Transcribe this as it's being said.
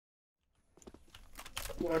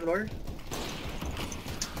One more.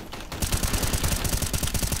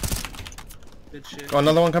 Good shit. Oh,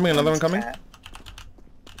 another one coming, another one coming.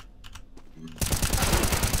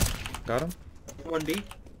 Got him. 1B.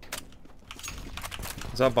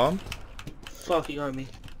 Is that bomb? Fuck, he got me.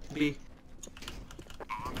 B.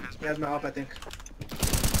 He has my op, I think.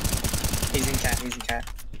 He's in cat, he's in cat.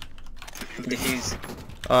 Defuse.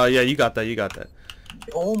 Yeah, you got that, you got that.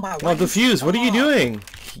 Oh my god. No, defuse, what are you doing?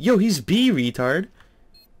 Yo, he's B, retard.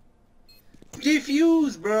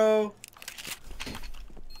 Defuse, bro!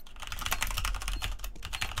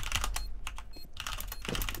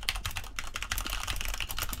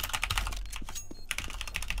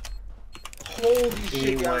 Holy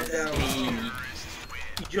shit, down.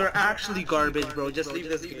 You're actually garbage, bro. Just leave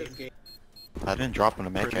this game. I didn't drop him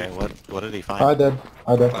to make it. What did he find? I did.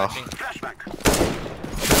 Oh.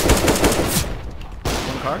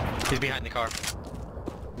 One car? He's behind the car.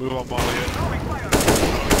 Move on, Molly.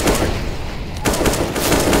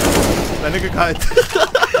 That nigga got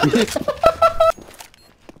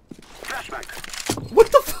What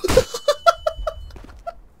the fuck?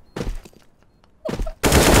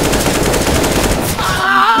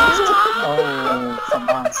 Oh, from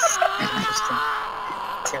us. Interesting.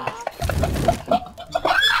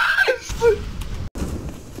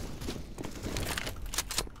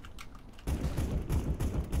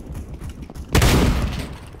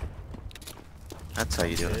 That's how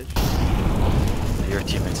you do it. Your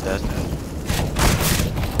teammate's dead.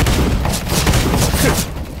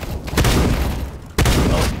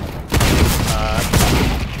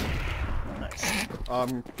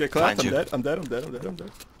 Get clapped. Behind you. I'm dead.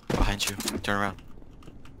 Behind you. Turn around.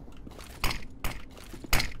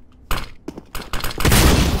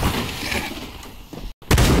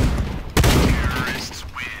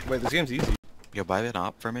 Wait, this game's easy. Yo, buy an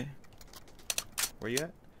op for me. Where you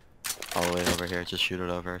at? All the way over here. Just shoot it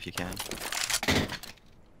over if you can.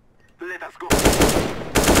 Let us go.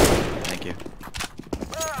 Thank you.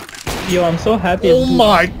 Yo, I'm so happy. Oh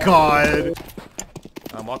my god!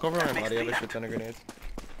 Walk over my body. I have a shit ton of grenades.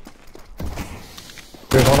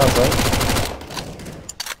 There's one outside.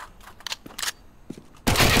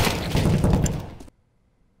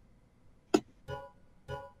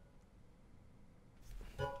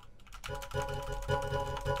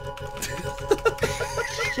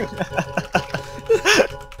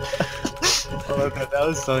 Oh, that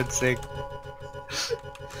was so sick.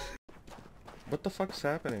 What the fuck's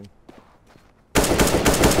happening?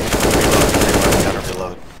 Gotta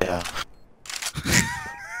reload. Yeah.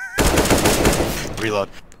 Reload.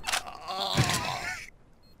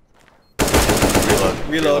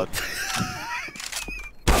 Reload.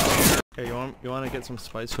 Hey, you want to get some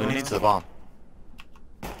spice? Who needs the bomb?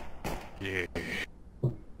 Yeah.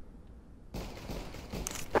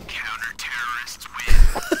 Counter-terrorists win.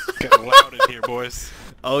 Getting loud in here, boys.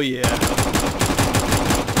 Oh yeah.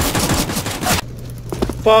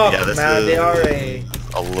 Fuck, Yeah, this man, is- they are a...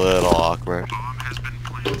 A little awkward.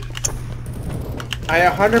 I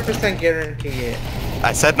 100% guarantee it.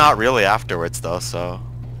 I said not really afterwards though, so.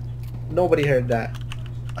 Nobody heard that.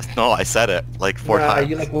 No, I said it like 4 Nah, times.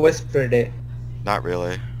 you like whispered it. Not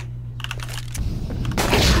really.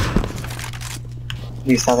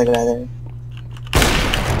 You saw the guy there.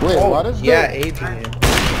 Wait, Oh, what is yeah, this? APM.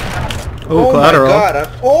 Oh, my collateral. god,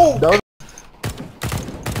 oh! That was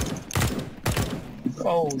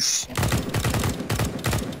Oh shit.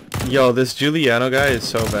 Yo, this Giuliano guy is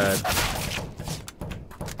so bad.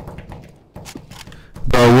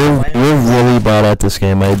 Bro, we're really bad at this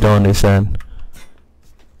game. I don't understand.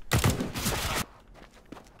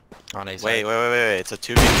 On A side. Wait. It's a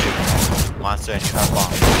 2v2. Monster and you have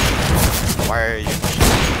bomb. Why are you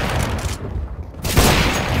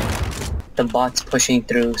The bot's pushing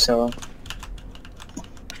through, so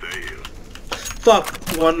Fuck,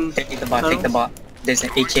 one... take the bot, take the bot. There's an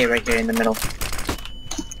AK right here in the middle.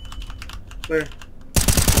 Where?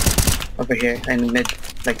 Over here, in mid,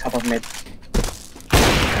 like top of mid.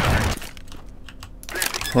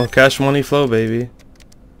 Oh, cash money flow, baby.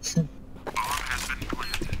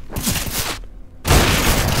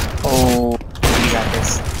 Oh, you got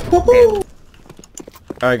this. Woohoo!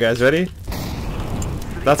 Alright guys, ready?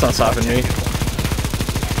 That's not stopping me.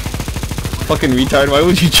 Fucking retard, why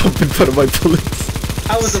would you jump in front of my bullets?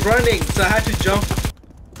 I was running, so I had to jump.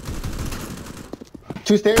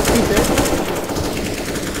 two stairs.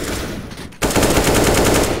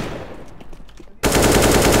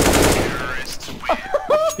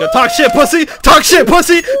 Yo, talk shit, pussy! Talk shit,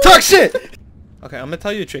 pussy! Talk shit! Okay, I'm gonna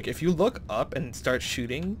tell you a trick. If you look up and start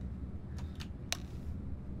shooting,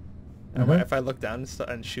 if I look down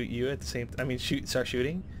and shoot you at the same, start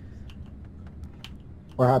shooting.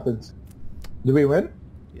 What happens? Do we win?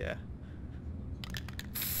 Yeah.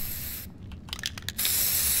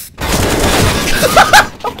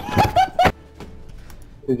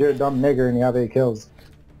 Cause you're a dumb nigger and you have 8 kills.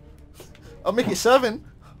 I'll make it 7.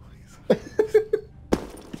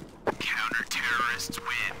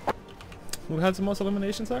 Who had the most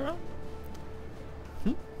eliminations that round?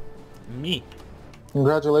 Me.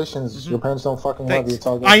 Congratulations, your parents don't fucking love you. Thanks. It's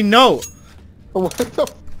all good. I know. What the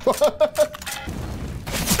fuck?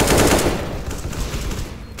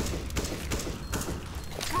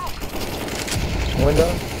 Window?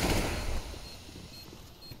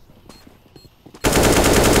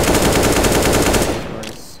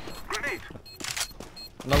 Nice.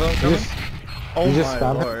 Another one coming? just- Oh you just my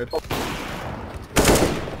spam it? lord.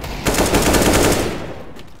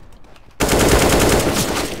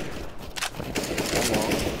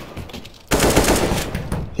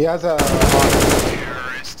 He has a...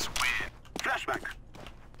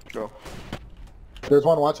 Go. There's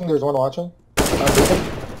one watching, there's one watching.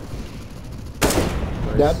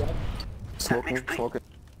 Dead. Smoking. I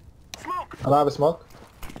don't have a smoke.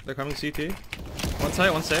 They're coming CT. One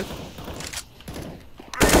side, one side.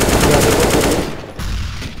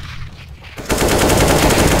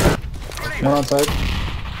 One on side.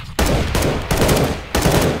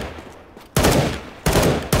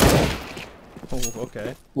 Oh,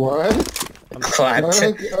 okay. What? Clapped.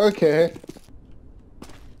 Okay.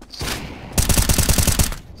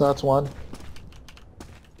 That's one.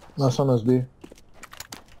 Last one was B.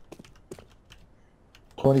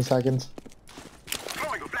 20 seconds.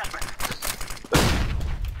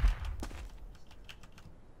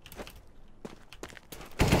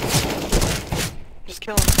 Just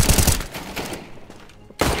kill him.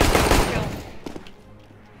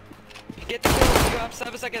 Get the kill. You have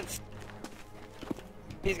 7 seconds.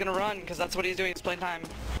 He's gonna run because that's what he's doing. He's playing time.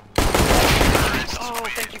 Oh,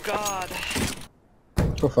 thank you God.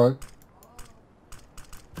 The fuck?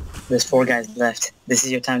 There's 4 guys left. This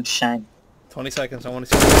is your time to shine. 20 seconds, I want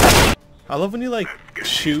to see. I love when you like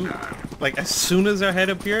shoot, like as soon as their head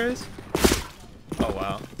appears. Oh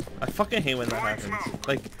wow. I fucking hate when that happens.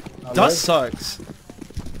 Like, dust sucks.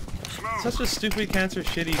 Such a stupid cancer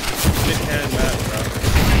shitty shit-can map, bro.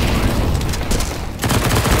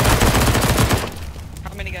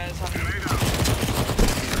 How many guys? How many?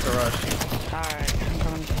 It's a rush. Alright, I'm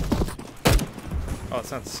coming. Oh, it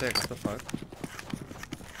sounds sick, what the fuck?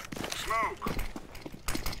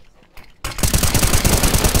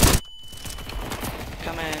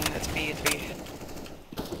 Come in, it's B, it's B.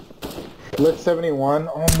 Lit 71.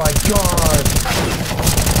 Oh my god!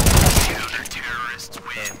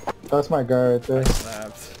 That's my guy right there.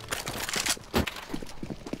 Snapped.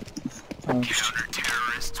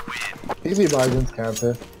 Easy buy against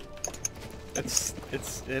cancer.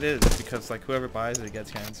 It is, because like whoever buys it gets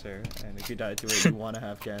cancer, and if you die to it, you want to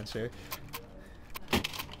have cancer.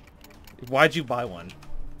 Why'd you buy one?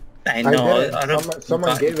 I know. I did.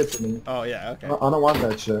 Someone gave it to me. Oh yeah, okay. I don't want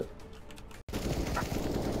that shit.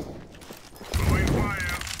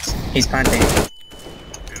 He's planting.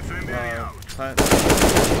 Plant.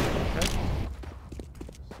 Okay.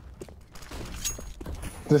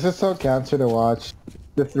 This is so cancer to watch.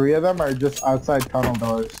 The 3 of them are just outside tunnel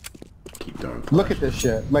doors. Look at this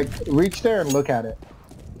shit. Like, reach there and look at it.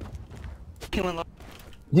 Killing low.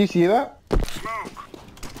 Do you see that?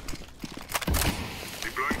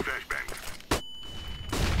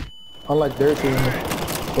 Unlike their team,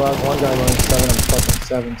 who has one guy going 7 and fucking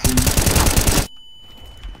 17.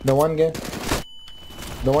 The one game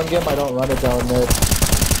I don't run it down mid.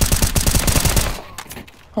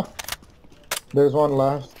 Huh. There's one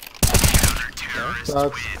left.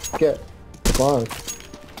 That's get fucked.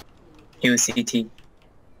 He was CT.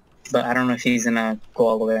 But I don't know if he's gonna go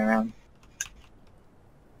all the way around.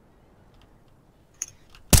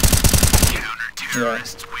 Yeah.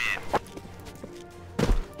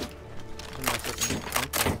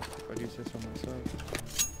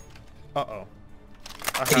 Uh-oh.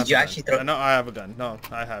 Did you actually throw? No, I have a gun. No,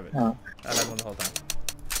 I have it. Oh. I had one the whole time.